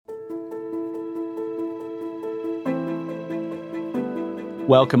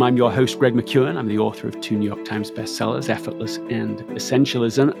Welcome, I'm your host, Greg McKeown. I'm the author of 2 New York Times bestsellers, Effortless and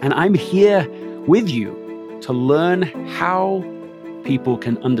Essentialism, and I'm here with you to learn how people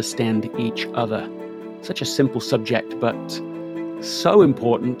can understand each other. Such a simple subject, but so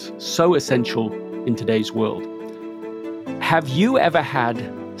important, so essential in today's world. Have you ever had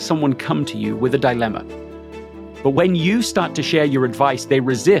someone come to you with a dilemma, but when you start to share your advice, they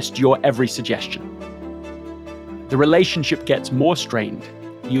resist your every suggestion? The relationship gets more strained.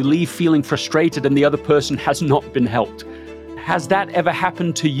 You leave feeling frustrated and the other person has not been helped. Has that ever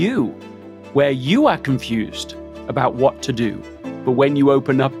happened to you, where you are confused about what to do, but when you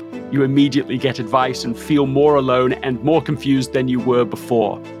open up, you immediately get advice and feel more alone and more confused than you were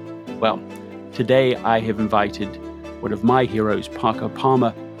before? Well, today I have invited one of my heroes, Parker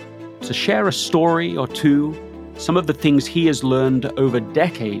Palmer, to share a story or two, some of the things he has learned over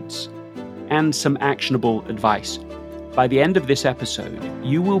decades, and some actionable advice. By the end of this episode,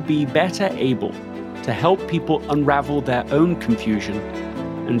 you will be better able to help people unravel their own confusion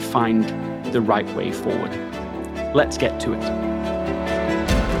and find the right way forward. Let's get to it.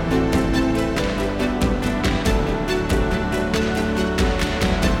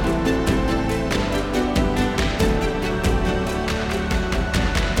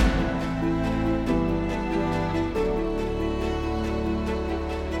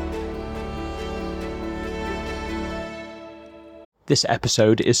 This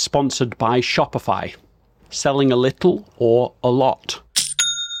episode is sponsored by Shopify. Selling a little or a lot.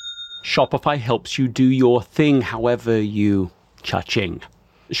 Shopify helps you do your thing however you cha-ching.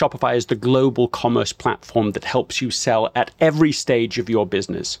 Shopify is the global commerce platform that helps you sell at every stage of your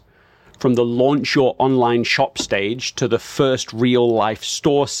business. From the launch your online shop stage to the first real-life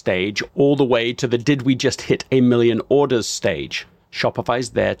store stage, all the way to the did we just hit 1 million orders stage. Shopify's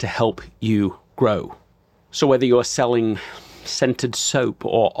there to help you grow. So whether you're selling scented soap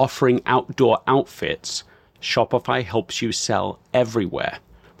or offering outdoor outfits, Shopify helps you sell everywhere.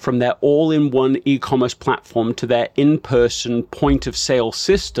 From their all-in-one e-commerce platform to their in-person point-of-sale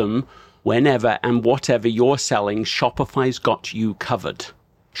system, whenever and whatever you're selling, Shopify's got you covered.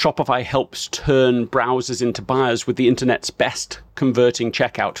 Shopify helps turn browsers into buyers with the internet's best converting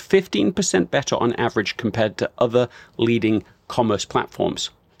checkout, 15% better on average compared to other leading commerce platforms.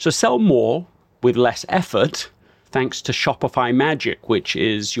 So sell more with less effort, thanks to Shopify Magic, which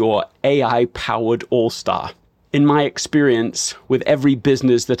is your AI-powered all-star. In my experience with every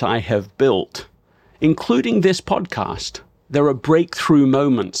business that I have built, including this podcast, there are breakthrough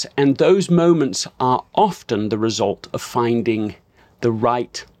moments, and those moments are often the result of finding the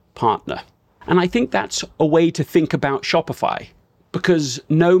right partner. And I think that's a way to think about Shopify, because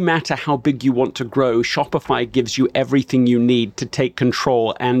no matter how big you want to grow, Shopify gives you everything you need to take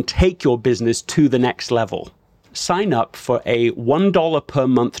control and take your business to the next level. Sign up for a $1 per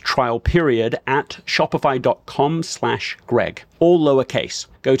month trial period at shopify.com/Greg, all lowercase.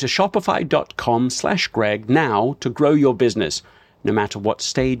 Go to shopify.com/Greg now to grow your business, no matter what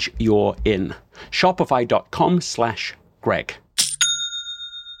stage you're in. Shopify.com/Greg.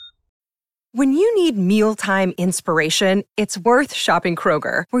 When you need mealtime inspiration, it's worth shopping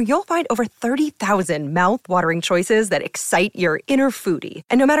Kroger, where you'll find over 30,000 mouth-watering choices that excite your inner foodie.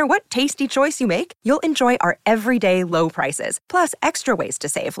 And no matter what tasty choice you make, you'll enjoy our everyday low prices, plus extra ways to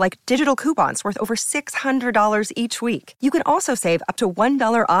save, like digital coupons worth over $600 each week. You can also save up to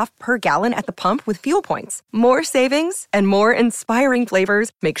 $1 off per gallon at the pump with fuel points. More savings and more inspiring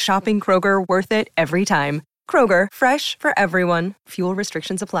flavors make shopping Kroger worth it every time. Kroger, fresh for everyone. Fuel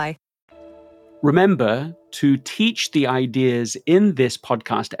restrictions apply. Remember to teach the ideas in this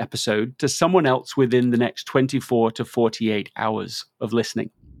podcast episode to someone else within the next 24 to 48 hours of listening.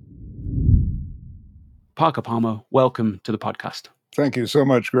 Parker Palmer, welcome to the podcast. Thank you so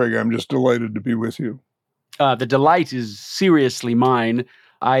much, Greg. I'm just delighted to be with you. The delight is seriously mine.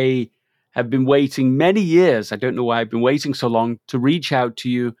 I have been waiting many years. I don't know why I've been waiting so long to reach out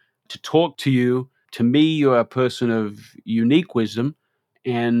to you, to talk to you. To me, you're a person of unique wisdom.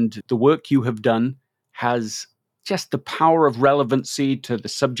 And the work you have done has just the power of relevancy to the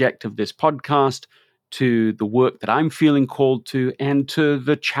subject of this podcast, to the work that I'm feeling called to, and to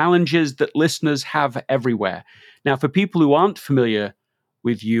the challenges that listeners have everywhere. Now, for people who aren't familiar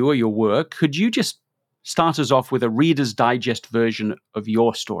with you or your work, could you just start us off with a Reader's Digest version of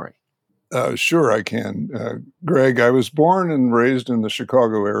your story? Sure, I can. Greg, I was born and raised in the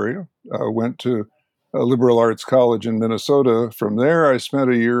Chicago area. Went to a liberal arts college in Minnesota. From there, I spent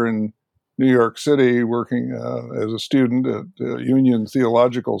a year in New York City working as a student at Union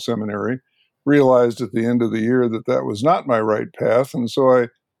Theological Seminary. Realized at the end of the year that that was not my right path, and so I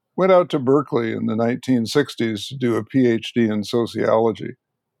went out to Berkeley in the 1960s to do a PhD in sociology.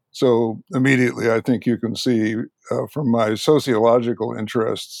 So immediately, I think you can see from my sociological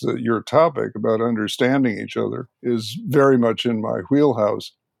interests that your topic about understanding each other is very much in my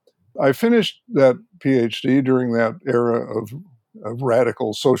wheelhouse. I finished that PhD during that era of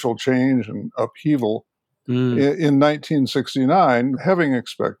radical social change and upheaval Mm. in 1969, having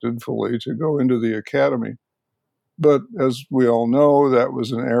expected fully to go into the academy. But as we all know, that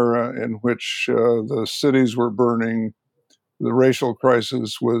was an era in which the cities were burning, the racial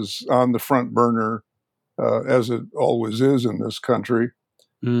crisis was on the front burner, as it always is in this country.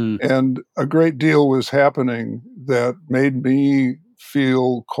 Mm. And a great deal was happening that made me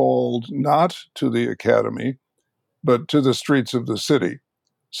feel called not to the academy, but to the streets of the city.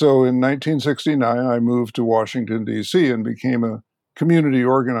 So in 1969, I moved to Washington, D.C., and became a community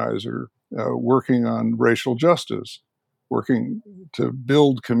organizer working on racial justice, working to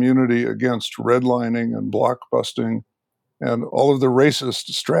build community against redlining and blockbusting and all of the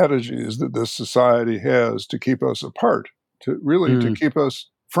racist strategies that this society has to keep us apart, to Mm. keep us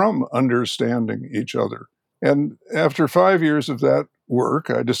from understanding each other. And after 5 years of that work,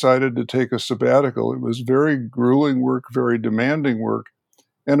 I decided to take a sabbatical. It was very grueling work, very demanding work.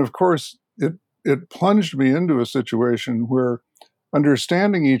 And of course, it plunged me into a situation where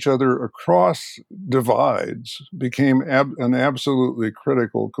understanding each other across divides became an absolutely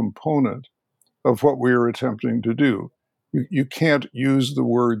critical component of what we are attempting to do. You can't use the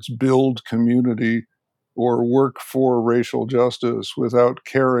words build community or work for racial justice without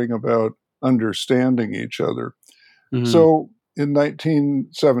caring about understanding each other. Mm. So in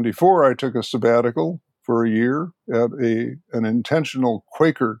 1974, I took a sabbatical for a year at an intentional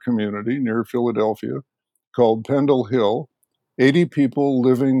Quaker community near Philadelphia called Pendle Hill, 80 people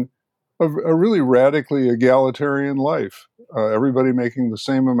living a really radically egalitarian life, everybody making the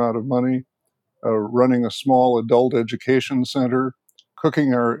same amount of money, running a small adult education center,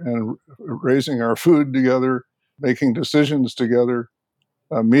 cooking and raising our food together, making decisions together,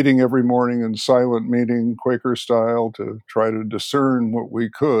 meeting every morning in silent meeting, Quaker style, to try to discern what we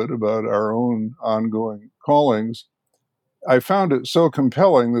could about our own ongoing callings. I found it so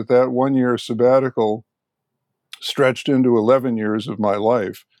compelling that that 1 year sabbatical stretched into 11 years of my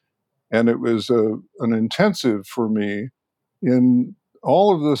life. And it was an intensive for me in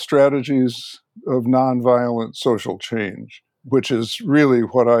all of the strategies of nonviolent social change, which is really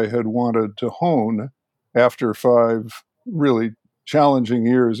what I had wanted to hone after 5 really challenging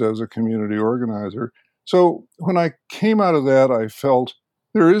years as a community organizer. So when I came out of that, I felt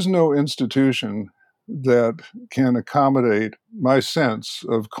there is no institution that can accommodate my sense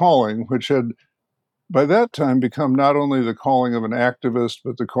of calling, which had by that time become not only the calling of an activist,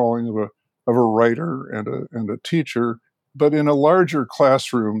 but the calling of a writer and a teacher, but in a larger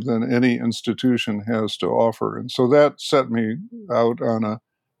classroom than any institution has to offer. And so that set me out on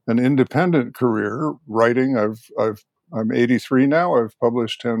an independent career writing. I'm 83 now. I've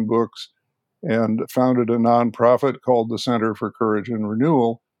published 10 books and founded a nonprofit called the Center for Courage and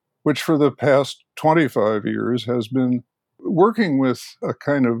Renewal, which for the past 25 years has been working with a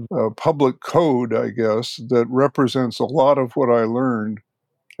kind of public code, I guess, that represents a lot of what I learned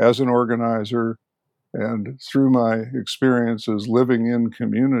as an organizer and through my experiences living in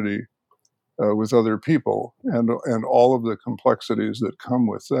community with other people and all of the complexities that come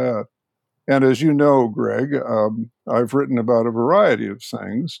with that. And as you know, Greg, I've written about a variety of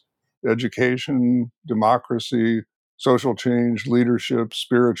things: education, democracy, social change, leadership,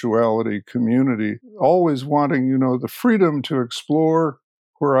 spirituality, community, always wanting, the freedom to explore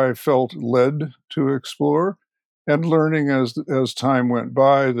where I felt led to explore, and learning as time went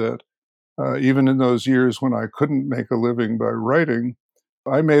by that even in those years when I couldn't make a living by writing,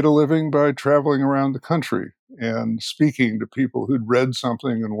 I made a living by traveling around the country and speaking to people who'd read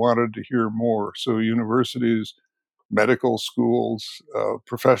something and wanted to hear more. So, universities, medical schools,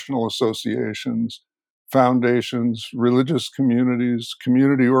 professional associations, foundations, religious communities,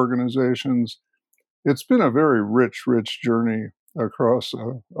 community organizations. It's been a very rich, rich journey across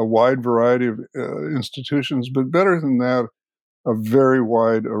a wide variety of institutions, but better than that, a very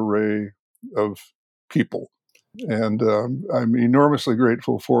wide array of people. And I'm enormously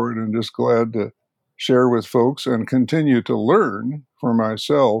grateful for it and just glad to share with folks and continue to learn for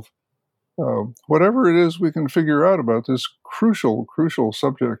myself whatever it is we can figure out about this crucial, crucial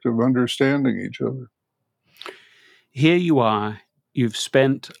subject of understanding each other. Here you are. You've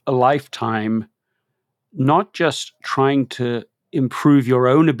spent a lifetime not just trying to improve your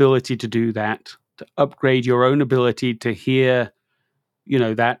own ability to do that, to upgrade your own ability to hear,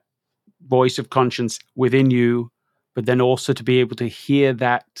 that voice of conscience within you, but then also to be able to hear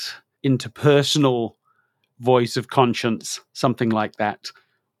that interpersonal voice of conscience, something like that,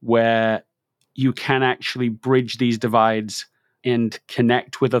 where you can actually bridge these divides and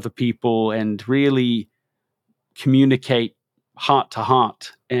connect with other people and really communicate heart to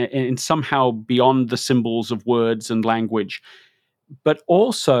heart and somehow beyond the symbols of words and language, but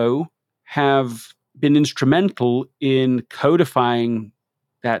also have been instrumental in codifying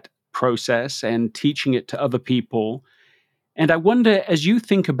that process and teaching it to other people. And I wonder, as you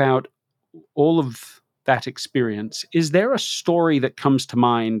think about all of that experience, is there a story that comes to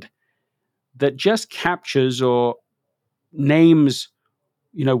mind that just captures or names,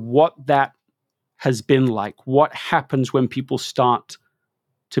 what that has been like? What happens when people start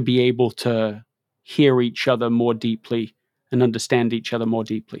to be able to hear each other more deeply and understand each other more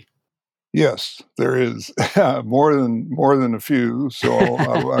deeply? Yes, there is more than a few. So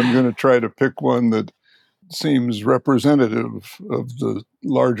I'm going to try to pick one that seems representative of the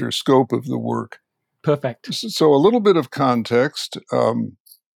larger scope of the work. Perfect. So a little bit of context.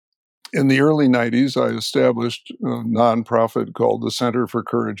 In the early 90s, I established a nonprofit called the Center for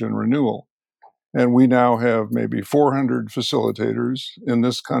Courage and Renewal. And we now have maybe 400 facilitators in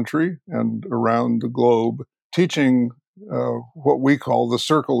this country and around the globe teaching what we call the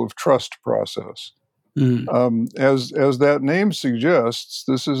Circle of Trust process. As that name suggests,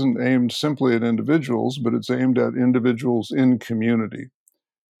 this isn't aimed simply at individuals, but it's aimed at individuals in community.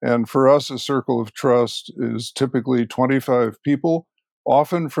 And for us, a circle of trust is typically 25 people,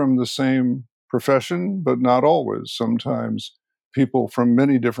 often from the same profession, but not always. Sometimes people from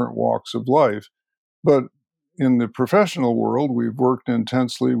many different walks of life. But in the professional world, we've worked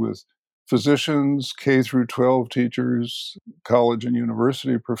intensely with physicians, K through 12 teachers, college and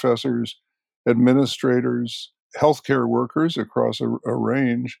university professors, administrators, healthcare workers across a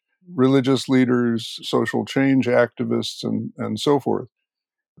range, religious leaders, social change activists, and so forth.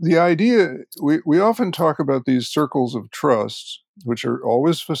 The idea, we often talk about these circles of trust, which are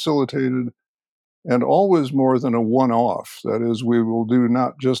always facilitated and always more than a one-off. That is, we will do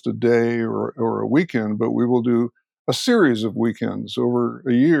not just a day or a weekend, but we will do a series of weekends over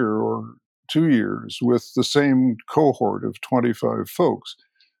a year or 2 years with the same cohort of 25 folks,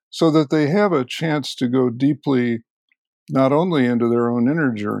 so that they have a chance to go deeply, not only into their own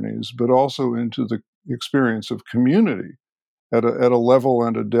inner journeys, but also into the experience of community at a level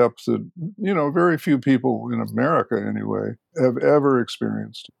and a depth that, very few people in America anyway have ever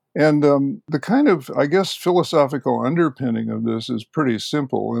experienced. And the kind of, I guess, philosophical underpinning of this is pretty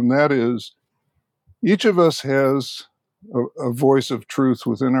simple, and that is each of us has a voice of truth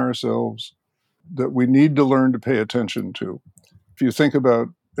within ourselves that we need to learn to pay attention to. If you think about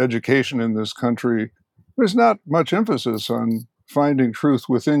education in this country, there's not much emphasis on finding truth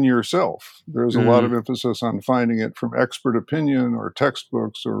within yourself. There's a lot of emphasis on finding it from expert opinion or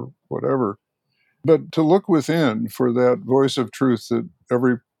textbooks or whatever. But to look within for that voice of truth that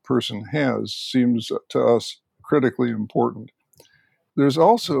every person has seems to us critically important. There's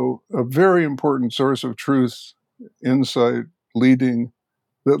also a very important source of truth, insight, leading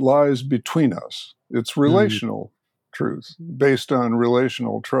that lies between us. It's relational truth based on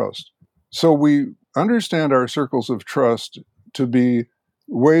relational trust. So we understand our circles of trust to be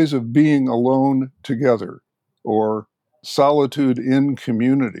ways of being alone together or solitude in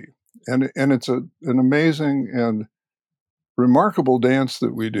community. And it's an amazing and remarkable dance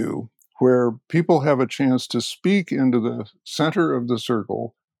that we do where people have a chance to speak into the center of the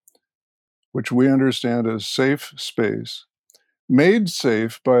circle, which we understand as safe space, made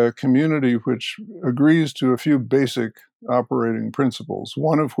safe by a community which agrees to a few basic operating principles,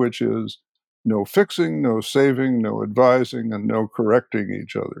 one of which is no fixing, no saving, no advising, and no correcting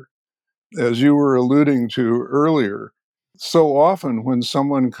each other. As you were alluding to earlier, so often when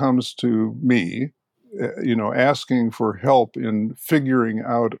someone comes to me, asking for help in figuring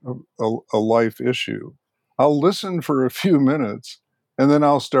out a life issue, I'll listen for a few minutes and then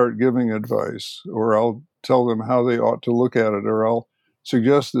I'll start giving advice, or I'll tell them how they ought to look at it, or I'll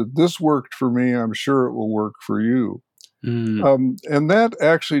suggest that this worked for me, I'm sure it will work for you. And that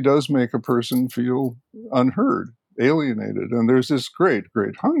actually does make a person feel unheard, alienated. And there's this great,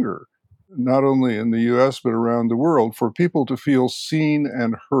 great hunger, not only in the US, but around the world, for people to feel seen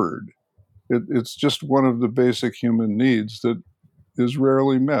and heard. It's just one of the basic human needs that is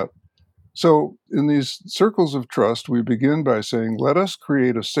rarely met. So in these circles of trust, we begin by saying, let us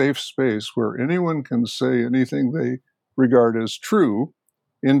create a safe space where anyone can say anything they regard as true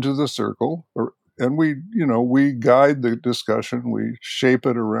into the circle. And we guide the discussion. We shape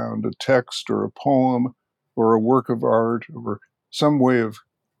it around a text or a poem or a work of art or some way of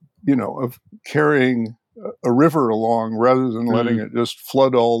carrying a river along rather than letting it just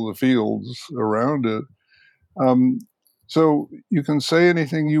flood all the fields around it. So you can say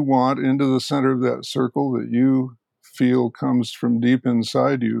anything you want into the center of that circle that you feel comes from deep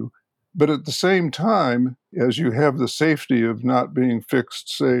inside you. But at the same time, as you have the safety of not being fixed,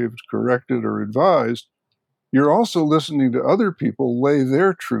 saved, corrected, or advised, you're also listening to other people lay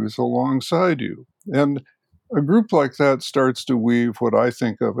their truth alongside you. And a group like that starts to weave what I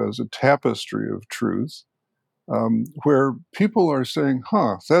think of as a tapestry of truth, where people are saying,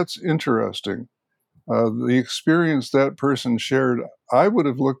 that's interesting. The experience that person shared, I would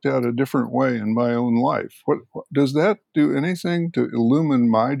have looked at a different way in my own life. What does that do anything to illumine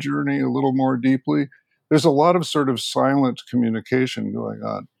my journey a little more deeply? There's a lot of sort of silent communication going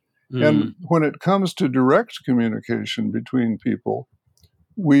on. And when it comes to direct communication between people,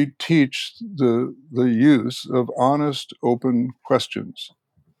 we teach the use of honest, open questions.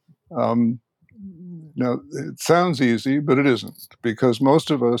 Now, it sounds easy, but it isn't, because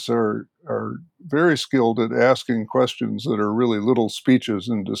most of us are very skilled at asking questions that are really little speeches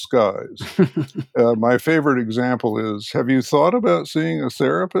in disguise. My favorite example is, have you thought about seeing a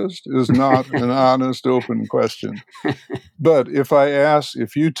therapist? Is not an honest, open question. But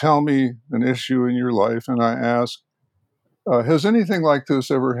if you tell me an issue in your life and I ask, has anything like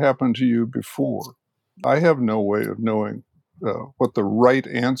this ever happened to you before? I have no way of knowing what the right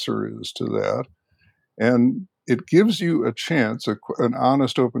answer is to that. And it gives you a chance, an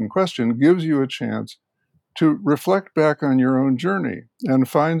honest, open question gives you a chance to reflect back on your own journey and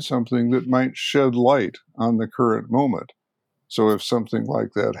find something that might shed light on the current moment. So if something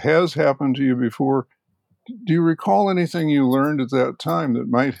like that has happened to you before, do you recall anything you learned at that time that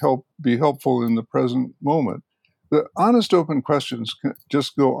might be helpful in the present moment? The honest, open questions can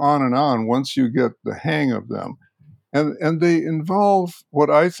just go on and on once you get the hang of them. And they involve what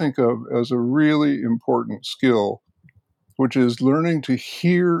I think of as a really important skill, which is learning to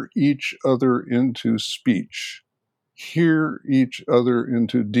hear each other into speech, hear each other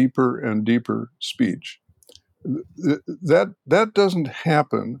into deeper and deeper speech. That doesn't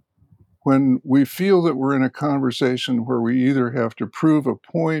happen when we feel that we're in a conversation where we either have to prove a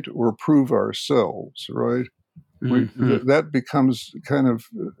point or prove ourselves, right? That becomes kind of,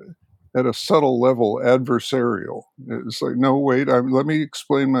 at a subtle level, adversarial. It's like, no, wait, let me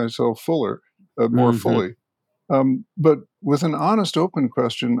explain myself more fully. But with an honest, open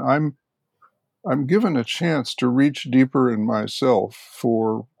question, I'm given a chance to reach deeper in myself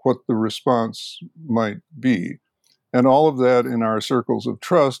for what the response might be. And all of that in our circles of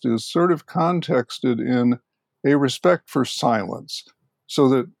trust is sort of contexted in a respect for silence, so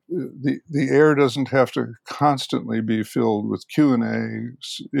that the air doesn't have to constantly be filled with Q&A,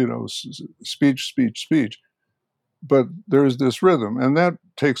 speech. But there's this rhythm, and that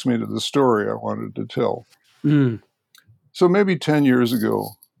takes me to the story I wanted to tell. So maybe 10 years ago,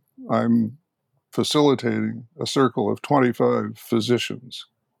 I'm facilitating a circle of 25 physicians,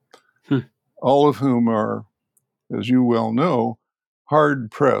 all of whom are, as you well know,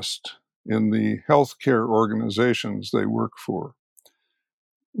 hard-pressed in the healthcare organizations they work for.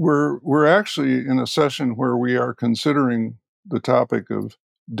 We're actually in a session where we are considering the topic of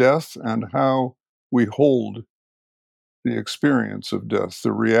death and how we hold the experience of death,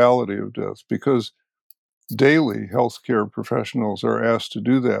 the reality of death, because daily healthcare professionals are asked to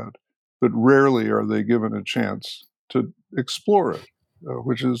do that, but rarely are they given a chance to explore it,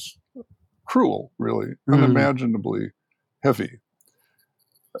 which is cruel, really, unimaginably heavy.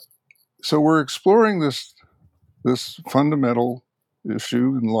 So we're exploring this fundamental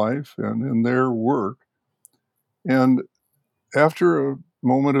issue in life and in their work. And after a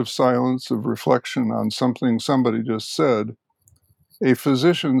moment of silence, of reflection on something somebody just said, a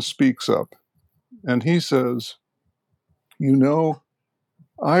physician speaks up and he says,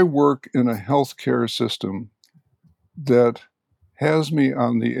 I work in a healthcare system that has me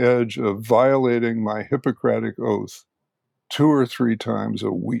on the edge of violating my Hippocratic oath 2 or 3 times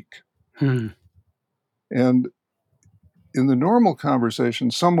a week. And in the normal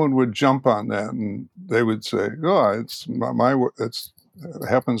conversation, someone would jump on that and they would say, it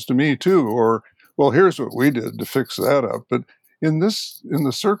happens to me too. Or, well, here's what we did to fix that up. But in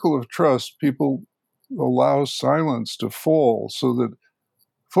the circle of trust, people allow silence to fall so that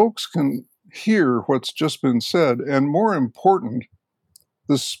folks can hear what's just been said. And more important,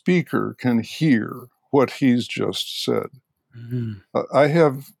 the speaker can hear what he's just said. I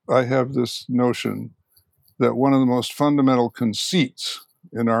have this notion that one of the most fundamental conceits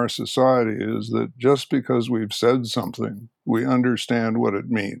in our society is that just because we've said something, we understand what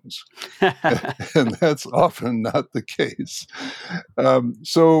it means. And that's often not the case.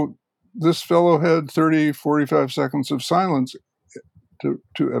 So this fellow had 30, 45 seconds of silence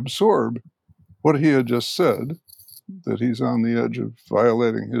to absorb what he had just said. that he's on the edge of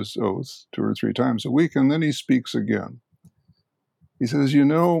violating his oath 2 or 3 times a week, and then he speaks again. He says,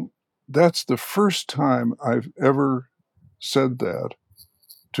 that's the first time I've ever said that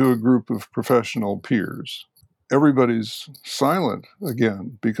to a group of professional peers. Everybody's silent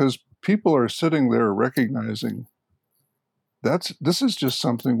again because people are sitting there recognizing this is just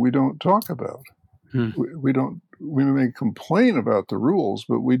something we don't talk about. We may complain about the rules,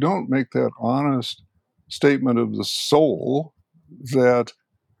 but we don't make that honest statement of the soul that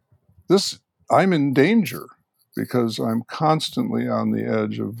I'm in danger because I'm constantly on the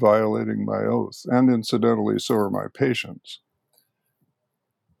edge of violating my oath. And incidentally, so are my patients.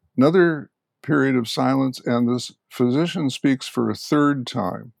 Another period of silence, and this physician speaks for a third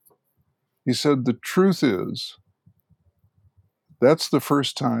time. He said, the truth is, that's the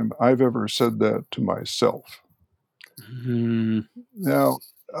first time I've ever said that to myself. Now,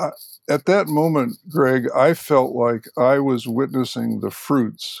 at that moment, Greg, I felt like I was witnessing the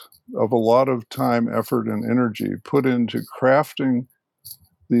fruits of a lot of time, effort, and energy put into crafting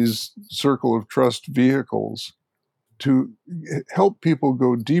these Circle of Trust vehicles to help people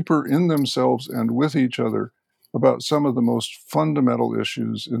go deeper in themselves and with each other about some of the most fundamental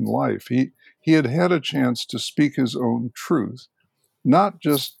issues in life. He had had a chance to speak his own truth, not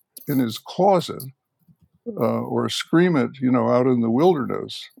just in his closet or scream it, out in the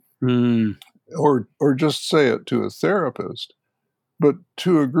wilderness, or just say it to a therapist, but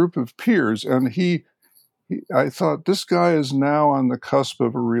to a group of peers. And I thought, this guy is now on the cusp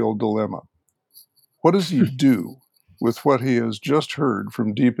of a real dilemma. What does he do with what he has just heard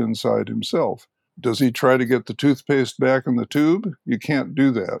from deep inside himself? Does he try to get the toothpaste back in the tube? You can't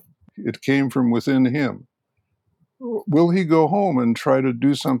do that. It came from within him. Will he go home and try to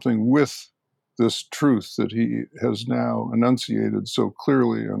do something with this truth that he has now enunciated so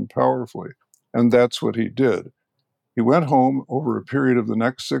clearly and powerfully? And that's what he did. He went home over a period of the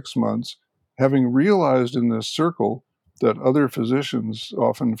next 6 months, having realized in this circle that other physicians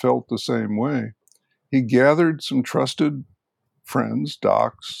often felt the same way. He gathered some trusted friends,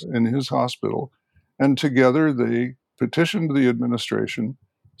 docs, in his hospital, and together they petitioned the administration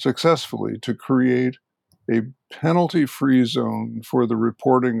successfully to create a penalty-free zone for the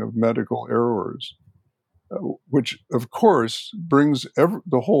reporting of medical errors, which, of course, brings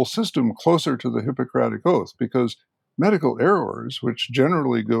the whole system closer to the Hippocratic Oath, because medical errors, which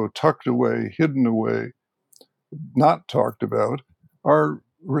generally go tucked away, hidden away, not talked about, are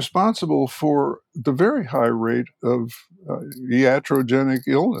responsible for the very high rate of iatrogenic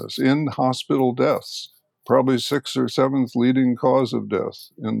illness, in-hospital deaths, probably 6th or 7th leading cause of death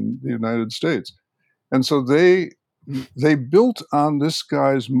in the United States. And so they built on this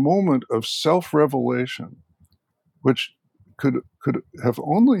guy's moment of self-revelation, which could have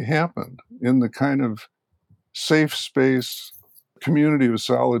only happened in the kind of safe space, community of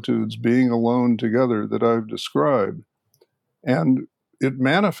solitudes, being alone together that I've described. And it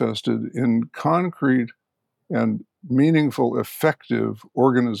manifested in concrete and meaningful, effective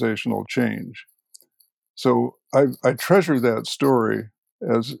organizational change. So I treasure that story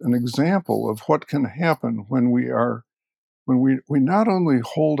as an example of what can happen when we not only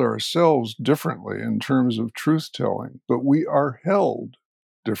hold ourselves differently in terms of truth-telling, but we are held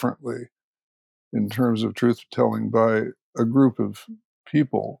differently in terms of truth-telling by a group of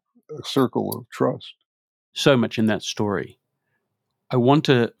people, a circle of trust. So much in that story. I want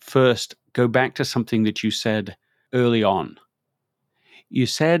to first go back to something that you said early on. You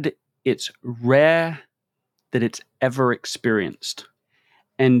said it's rare that it's ever experienced.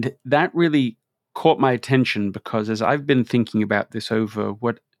 And that really caught my attention because as I've been thinking about this over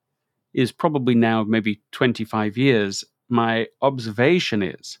what is probably now maybe 25 years, my observation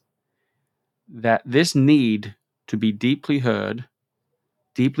is that this need to be deeply heard,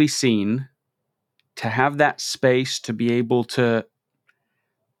 deeply seen, to have that space to be able to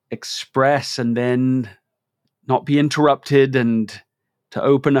express and then not be interrupted and to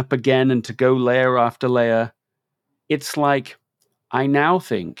open up again and to go layer after layer. It's like, I now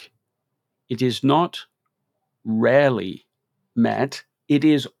think it is not rarely met. It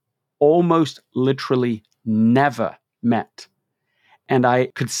is almost literally never met. And I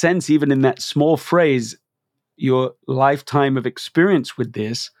could sense even in that small phrase, your lifetime of experience with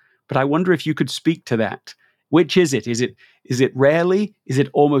this, but I wonder if you could speak to that. Which is it? Is it rarely? Is it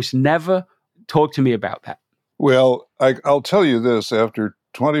almost never? Talk to me about that. Well, I'll tell you this, after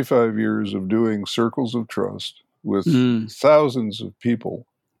 25 years of doing circles of trust with thousands of people,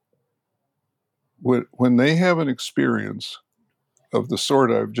 when they have an experience of the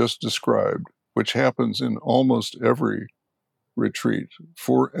sort I've just described, which happens in almost every retreat,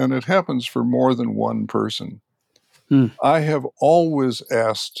 and it happens for more than one person, I have always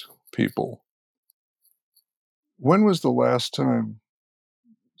asked people, when was the last time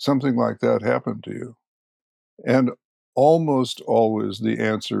something like that happened to you? And almost always the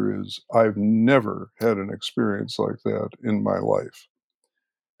answer is, I've never had an experience like that in my life.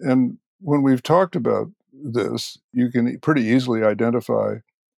 And when we've talked about this, you can pretty easily identify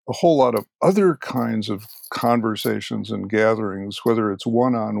a whole lot of other kinds of conversations and gatherings, whether it's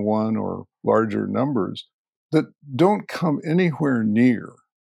one-on-one or larger numbers, that don't come anywhere near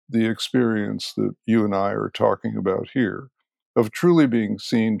the experience that you and I are talking about here, of truly being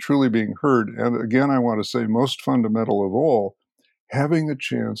seen, truly being heard. And again, I want to say, most fundamental of all, having a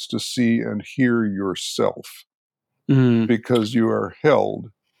chance to see and hear yourself, because you are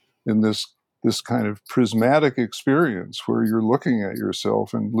held in this kind of prismatic experience where you're looking at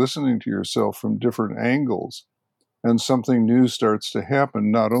yourself and listening to yourself from different angles, and something new starts to happen,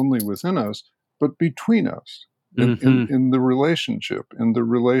 not only within us, but between us, in the relationship, in the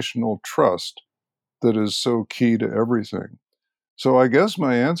relational trust that is so key to everything. So I guess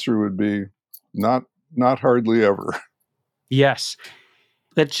my answer would be not hardly ever. Yes.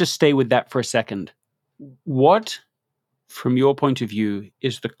 Let's just stay with that for a second. What, from your point of view,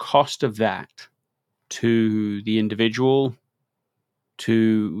 is the cost of that to the individual,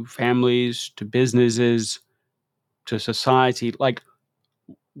 to families, to businesses, to society? Like,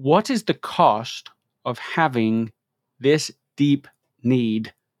 what is the cost of having this deep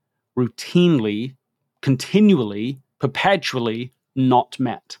need routinely, continually, perpetually not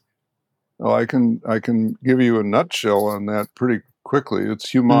met? Well, I can give you a nutshell on that pretty quickly.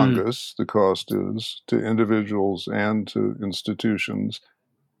 It's humongous, the cost is, to individuals and to institutions.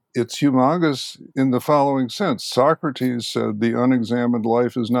 It's humongous in the following sense. Socrates said the unexamined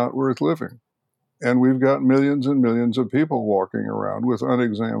life is not worth living. And we've got millions and millions of people walking around with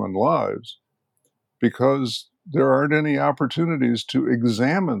unexamined lives because there aren't any opportunities to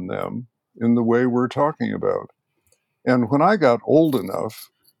examine them in the way we're talking about. And when I got old enough,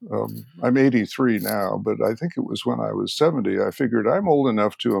 I'm 83 now, but I think it was when I was 70, I figured I'm old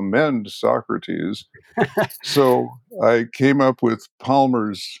enough to amend Socrates. So I came up with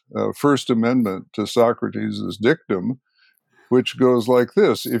Palmer's First Amendment to Socrates' dictum, which goes like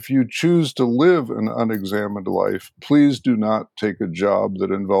this: if you choose to live an unexamined life, please do not take a job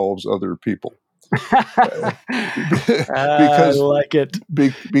that involves other people. I like it.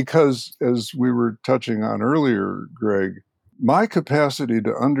 Because, as we were touching on earlier, Greg, my capacity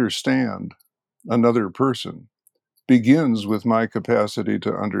to understand another person begins with my capacity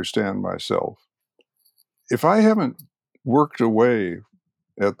to understand myself. If I haven't worked away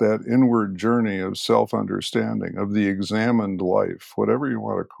at that inward journey of self-understanding, of the examined life, whatever you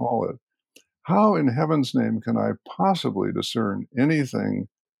want to call it, how in heaven's name can I possibly discern anything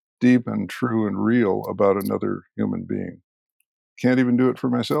deep and true and real about another human being? Can't even do it for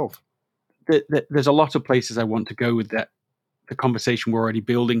myself. There's a lot of places I want to go with that, the conversation we're already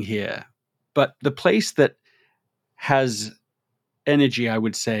building here. But the place that has energy, I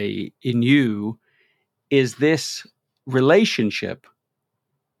would say, in you is this relationship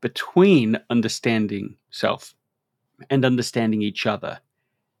between understanding self and understanding each other.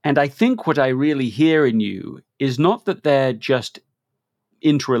 And I think what I really hear in you is not that they're just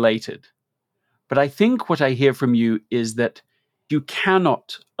interrelated, but I think what I hear from you is that you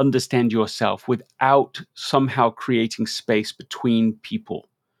cannot understand yourself without somehow creating space between people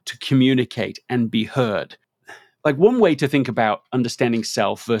to communicate and be heard. Like, one way to think about understanding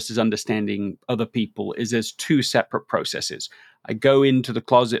self versus understanding other people is there's two separate processes. I go into the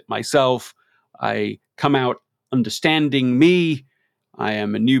closet myself, I come out understanding me, I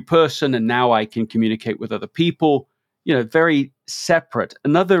am a new person, and now I can communicate with other people. Very separate.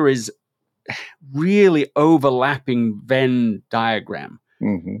 Another is really overlapping Venn diagram.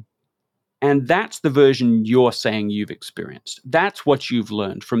 Mm-hmm. And that's the version you're saying you've experienced. That's what you've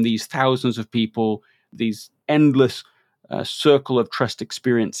learned from these thousands of people, these endless circle of trust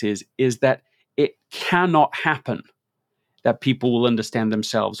experiences, is that it cannot happen that people will understand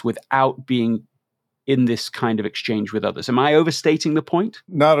themselves without being in this kind of exchange with others. Am I overstating the point?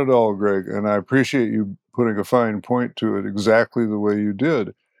 Not at all, Greg. And I appreciate you putting a fine point to it exactly the way you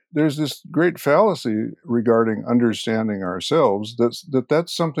did. There's this great fallacy regarding understanding ourselves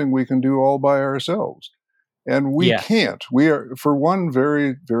that's something we can do all by ourselves. And we Yes. can't. We are, for one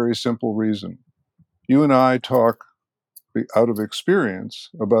very, very simple reason. You and I talk out of experience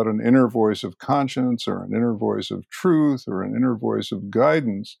about an inner voice of conscience or an inner voice of truth or an inner voice of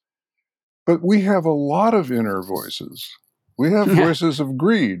guidance. But we have a lot of inner voices. We have voices of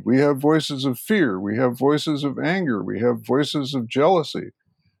greed. We have voices of fear. We have voices of anger. We have voices of jealousy.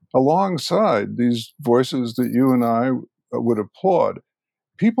 alongside these voices that you and I would applaud.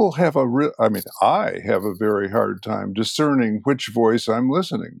 People have I have a very hard time discerning which voice I'm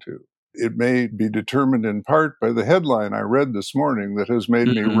listening to. It may be determined in part by the headline I read this morning that has made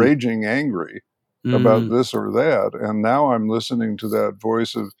me Mm, raging angry about mm, this or that. And now I'm listening to that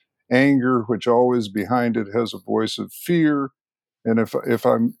voice of anger, which always behind it has a voice of fear. And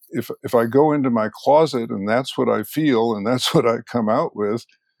if I go into my closet and that's what I feel and that's what I come out with,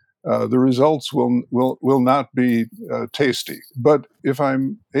 the results will not be tasty. But if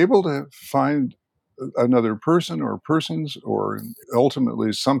I'm able to find another person or persons or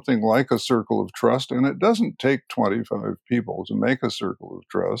ultimately something like a circle of trust, and it doesn't take 25 people to make a circle of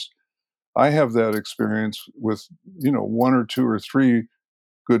trust. I have that experience with, one or two or three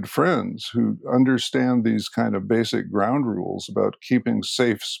good friends who understand these kind of basic ground rules about keeping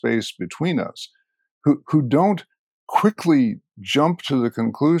safe space between us, who don't quickly jump to the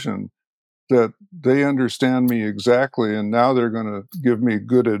conclusion that they understand me exactly and now they're going to give me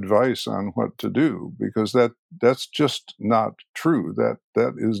good advice on what to do, because that's just not true.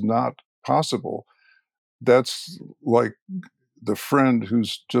 That is not possible. That's like the friend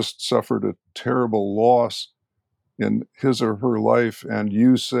who's just suffered a terrible loss in his or her life and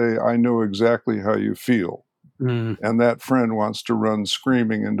you say, I know exactly how you feel, mm, and that friend wants to run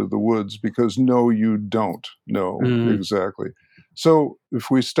screaming into the woods because no, you don't know mm, exactly. So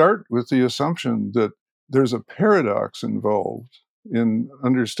if we start with the assumption that there's a paradox involved in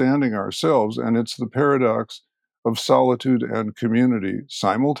understanding ourselves, and it's the paradox of solitude and community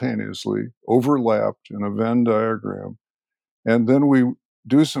simultaneously overlapped in a Venn diagram, and then we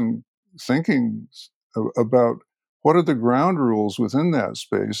do some thinking about what are the ground rules within that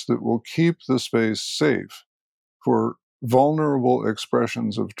space that will keep the space safe for vulnerable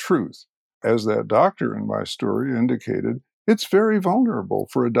expressions of truth. As that doctor in my story indicated, it's very vulnerable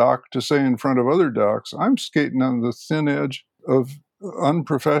for a doc to say in front of other docs, I'm skating on the thin edge of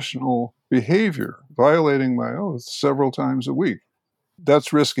unprofessional behavior, violating my oath several times a week.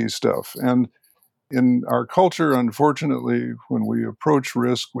 That's risky stuff. And in our culture, unfortunately, when we approach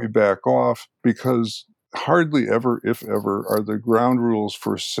risk, we back off because hardly ever, if ever, are the ground rules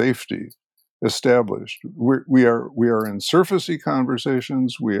for safety established. We are in surfacey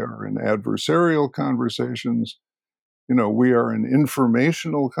conversations, we are in adversarial conversations, we are in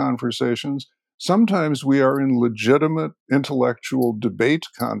informational conversations. Sometimes we are in legitimate intellectual debate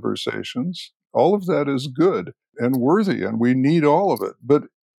conversations. All of that is good and worthy, and we need all of it. But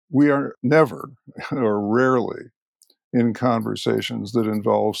we are never or rarely in conversations that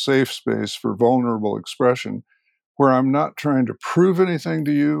involve safe space for vulnerable expression, where I'm not trying to prove anything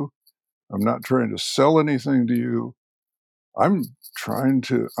to you, I'm not trying to sell anything to you. I'm trying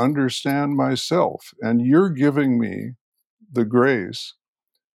to understand myself. And you're giving me the grace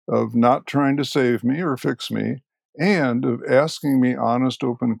of not trying to save me or fix me, and of asking me honest,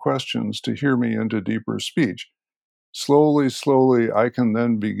 open questions to hear me into deeper speech. Slowly, slowly, I can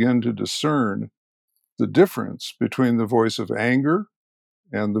then begin to discern the difference between the voice of anger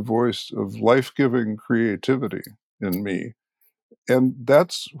and the voice of life giving creativity in me. And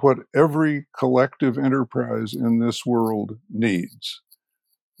that's what every collective enterprise in this world needs.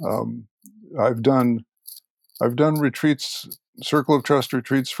 Um, I've done retreats, Circle of Trust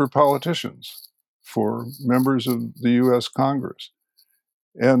retreats for politicians, for members of the U.S. Congress,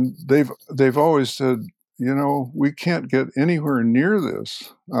 and they've always said, we can't get anywhere near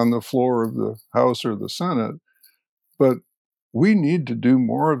this on the floor of the House or the Senate, but we need to do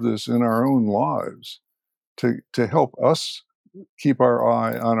more of this in our own lives to help us keep our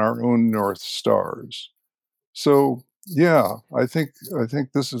eye on our own North Stars. So yeah, I think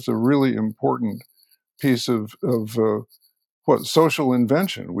this is a really important piece of what social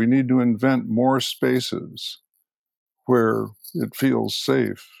invention. We need to invent more spaces where it feels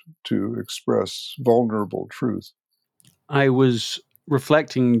safe to express vulnerable truth. I was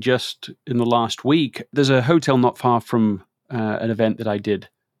reflecting just in the last week. There's a hotel not far from an event that I did,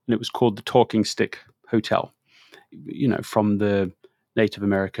 and it was called the Talking Stick Hotel. From the Native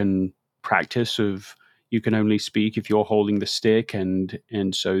American practice of you can only speak if you're holding the stick, and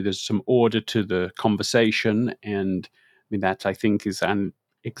so there's some order to the conversation, and I mean that I think is an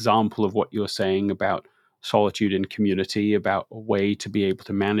example of what you're saying about solitude and community, about a way to be able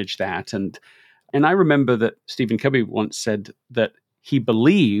to manage that. And I remember that Stephen Covey once said that he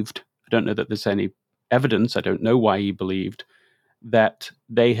believed, I don't know that there's any evidence, I don't know why he believed, that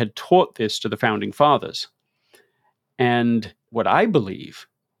they had taught this to the founding fathers. And what I believe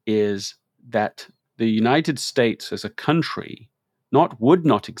is that the United States as a country not would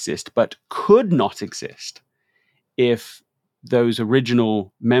not exist, but could not exist if those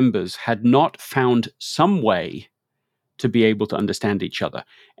original members had not found some way to be able to understand each other.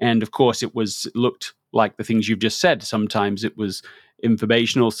 And of course, it looked like the things you've just said. Sometimes it was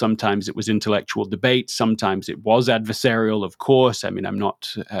informational, sometimes it was intellectual debate, sometimes it was adversarial, of course. I mean, I'm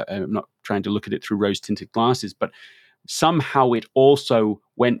not trying to look at it through rose-tinted glasses, but somehow it also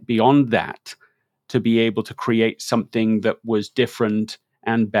went beyond that to be able to create something that was different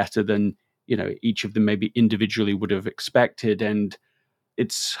and better than, each of them maybe individually would have expected. And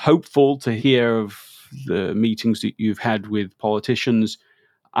it's hopeful to hear of the meetings that you've had with politicians.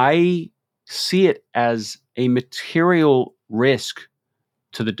 I see it as a material risk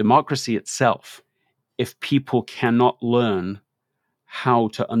to the democracy itself if people cannot learn how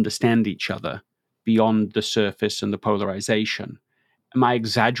to understand each other beyond the surface and the polarization. Am I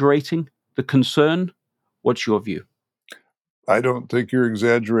exaggerating the concern? What's your view? I don't think you're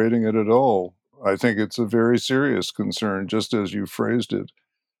exaggerating it at all. I think it's a very serious concern, just as you phrased it.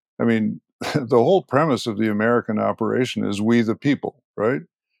 I mean, the whole premise of the American operation is we the people, right?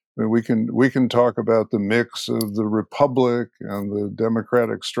 I mean, we can talk about the mix of the republic and the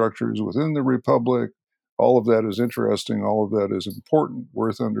democratic structures within the republic. All of that is interesting. All of that is important,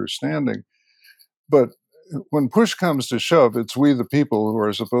 worth understanding. But when push comes to shove, it's we the people who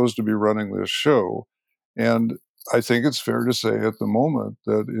are supposed to be running this show. And I think it's fair to say at the moment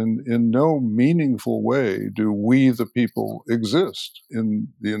that in no meaningful way do we the people exist in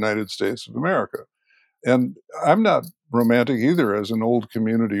the United States of America. And I'm not romantic either as an old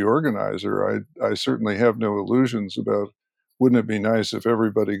community organizer. I certainly have no illusions about wouldn't it be nice if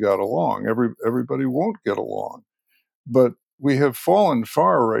everybody got along? Everybody won't get along. But we have fallen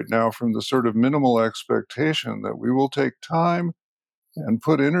far right now from the sort of minimal expectation that we will take time and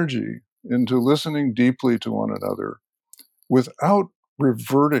put energy into listening deeply to one another without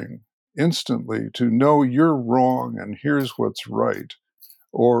reverting instantly to no, you're wrong and here's what's right,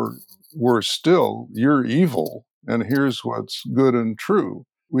 or worse still, you're evil and here's what's good and true.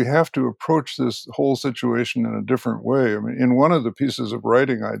 We have to approach this whole situation in a different way. I mean, in one of the pieces of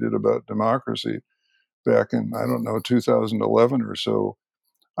writing I did about democracy back in, 2011 or so,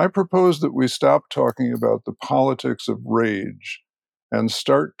 I proposed that we stop talking about the politics of rage and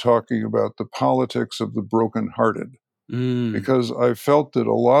start talking about the politics of the brokenhearted. Because I felt that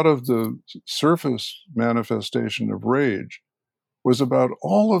a lot of the surface manifestation of rage was about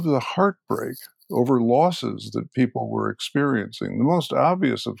all of the heartbreak over losses that people were experiencing, the most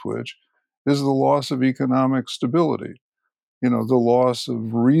obvious of which is the loss of economic stability, the loss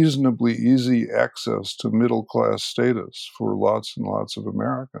of reasonably easy access to middle class status for lots and lots of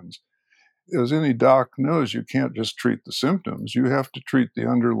Americans. As any doc knows, you can't just treat the symptoms, you have to treat the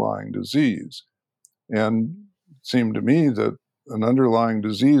underlying disease. And it seemed to me that an underlying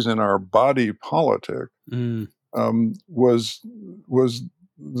disease in our body politic was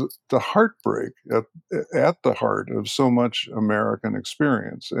the heartbreak at the heart of so much American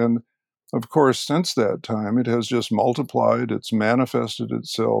experience. And of course, since that time, it has just multiplied. It's manifested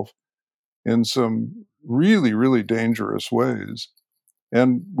itself in some really, really dangerous ways.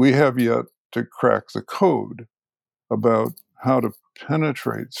 And we have yet to crack the code about how to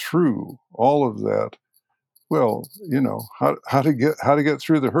penetrate through all of that. Well, how to get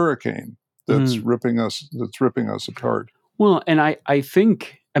through the hurricane that's ripping us apart. Well, and I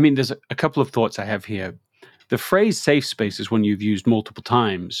think, there's a couple of thoughts I have here. The phrase safe space is one you've used multiple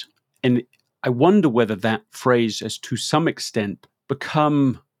times. And I wonder whether that phrase has to some extent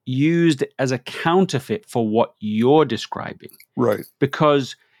become used as a counterfeit for what you're describing. Right.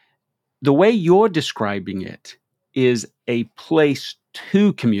 Because the way you're describing it is a place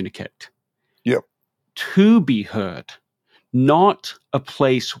to communicate. Yep. To be heard. Not a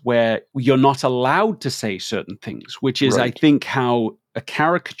place where you're not allowed to say certain things, which is, right. I think, how a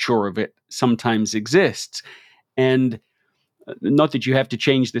caricature of it sometimes exists. And not that you have to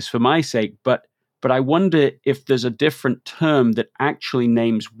change this for my sake, but I wonder if there's a different term that actually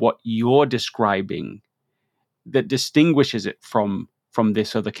names what you're describing that distinguishes it from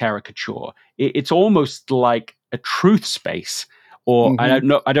this other caricature. It's almost like a truth space. Or I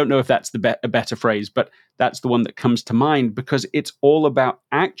don't know if that's a better phrase, but that's the one that comes to mind because it's all about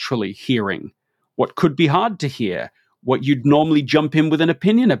actually hearing what could be hard to hear, what you'd normally jump in with an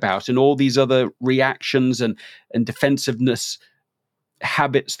opinion about, and all these other reactions and defensiveness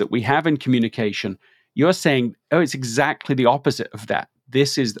habits that we have in communication. You're saying, it's exactly the opposite of that.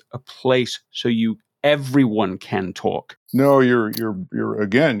 This is a place so everyone can talk. No, you're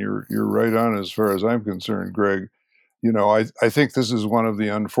right on as far as I'm concerned, Greg. I think this is one of the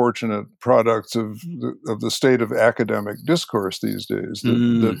unfortunate products of the state of academic discourse these days.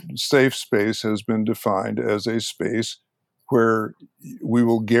 That safe space has been defined as a space where we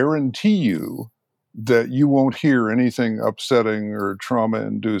will guarantee you that you won't hear anything upsetting or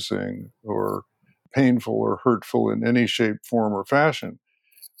trauma-inducing or painful or hurtful in any shape, form, or fashion.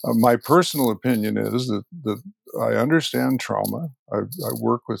 My personal opinion is that I understand trauma. I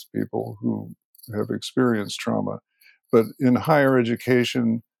work with people who have experienced trauma. But in higher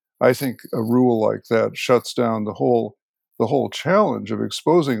education, I think a rule like that shuts down the whole challenge of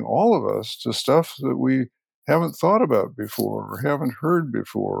exposing all of us to stuff that we haven't thought about before or haven't heard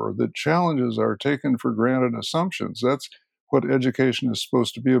before, or that challenges our taken for granted assumptions. That's what education is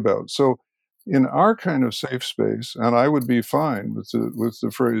supposed to be about. So in our kind of safe space, and I would be fine with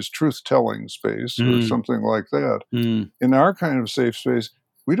the phrase truth-telling space or something like that, in our kind of safe space,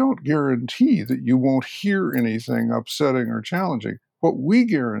 we don't guarantee that you won't hear anything upsetting or challenging. What we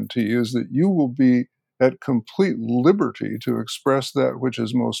guarantee is that you will be at complete liberty to express that which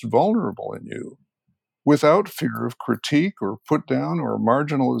is most vulnerable in you without fear of critique or put down or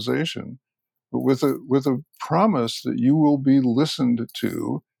marginalization, but with a promise that you will be listened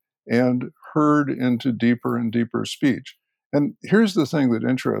to and heard into deeper and deeper speech. And here's the thing that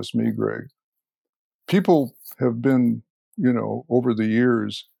interests me, Greg. People have been, over the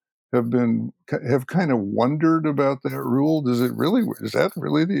years, have kind of wondered about that rule. Is that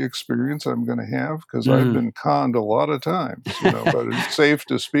really the experience I'm going to have? Because I've been conned a lot of times, but it's safe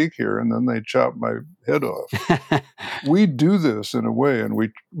to speak here, and then they chop my head off. We do this in a way, and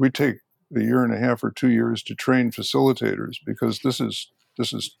we take a year and a half or 2 years to train facilitators, because this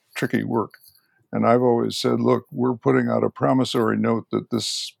is tricky work. And I've always said, look, we're putting out a promissory note that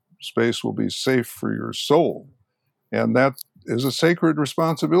this space will be safe for your soul. And that is a sacred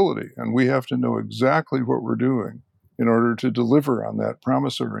responsibility. And we have to know exactly what we're doing in order to deliver on that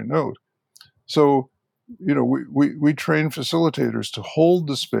promissory note. So, we train facilitators to hold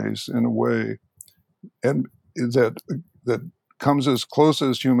the space in a way and that comes as close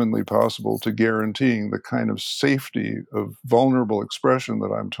as humanly possible to guaranteeing the kind of safety of vulnerable expression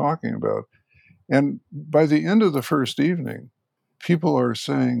that I'm talking about. And by the end of the first evening, people are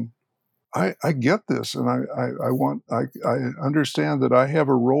saying, I get this, and I understand that I have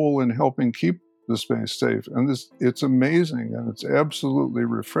a role in helping keep the space safe. And it's amazing, and it's absolutely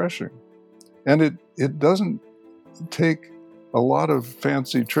refreshing. And it doesn't take a lot of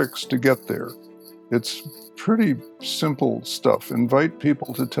fancy tricks to get there. It's pretty simple stuff. Invite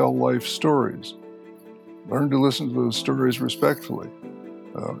people to tell life stories. Learn to listen to those stories respectfully.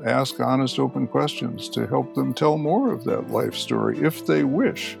 Ask honest, open questions to help them tell more of that life story if they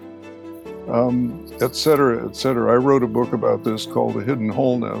wish, et cetera, et cetera. I wrote a book about this called The Hidden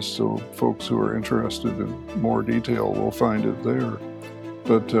Wholeness, so folks who are interested in more detail will find it there.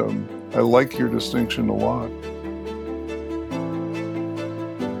 But I like your distinction a lot.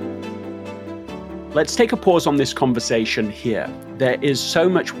 Let's take a pause on this conversation here. There is so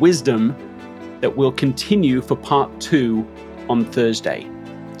much wisdom that will continue for part 2 on Thursday.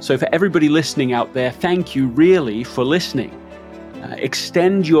 So for everybody listening out there, thank you really for listening.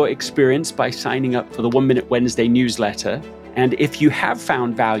 Extend your experience by signing up for the 1 Minute Wednesday newsletter. And if you have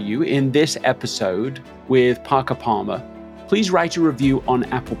found value in this episode with Parker Palmer, please write a review on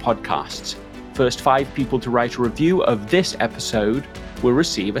Apple Podcasts. First 5 people to write a review of this episode will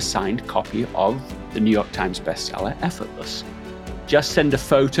receive a signed copy of the New York Times bestseller, Effortless. Just send a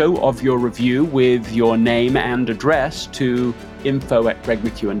photo of your review with your name and address to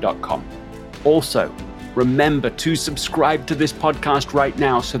info@gregmckeown.com. Also, remember to subscribe to this podcast right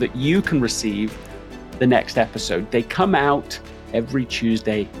now so that you can receive the next episode. They come out every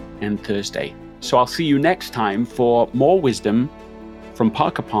Tuesday and Thursday. So I'll see you next time for more wisdom from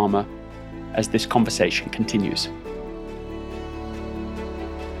Parker Palmer as this conversation continues.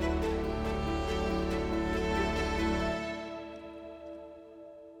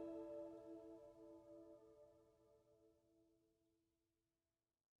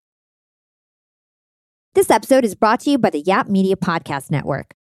 This episode is brought to you by the Yap Media Podcast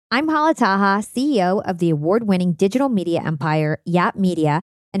Network. I'm Hala Taha, CEO of the award-winning digital media empire, Yap Media,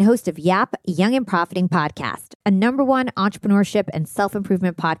 and host of Yap Young and Profiting Podcast, a #1 entrepreneurship and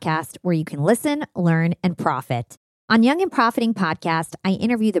self-improvement podcast where you can listen, learn, and profit. On Young and Profiting Podcast, I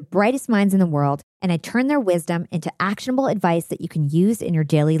interview the brightest minds in the world, and I turn their wisdom into actionable advice that you can use in your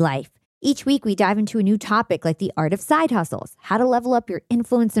daily life. Each week, we dive into a new topic like the art of side hustles, how to level up your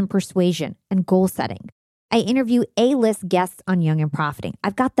influence and persuasion, and goal setting. I interview A-list guests on Young and Profiting.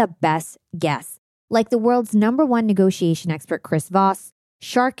 I've got the best guests, like the world's #1 negotiation expert, Chris Voss,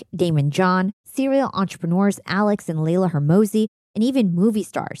 Shark Damon John, serial entrepreneurs Alex and Layla Hermosi, and even movie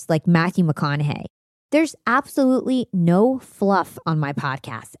stars like Matthew McConaughey. There's absolutely no fluff on my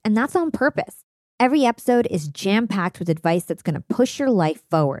podcast, and that's on purpose. Every episode is jam-packed with advice that's going to push your life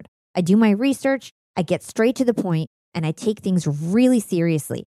forward. I do my research, I get straight to the point, and I take things really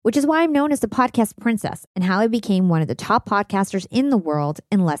seriously, which is why I'm known as the podcast princess and how I became one of the top podcasters in the world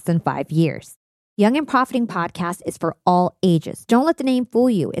in less than 5 years. Young and Profiting Podcast is for all ages. Don't let the name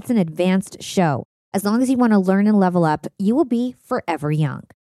fool you. It's an advanced show. As long as you want to learn and level up, you will be forever young.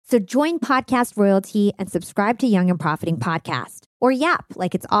 So join podcast royalty and subscribe to Young and Profiting Podcast, or YAP,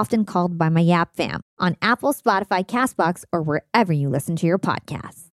 like it's often called by my YAP fam, on Apple, Spotify, CastBox, or wherever you listen to your podcasts.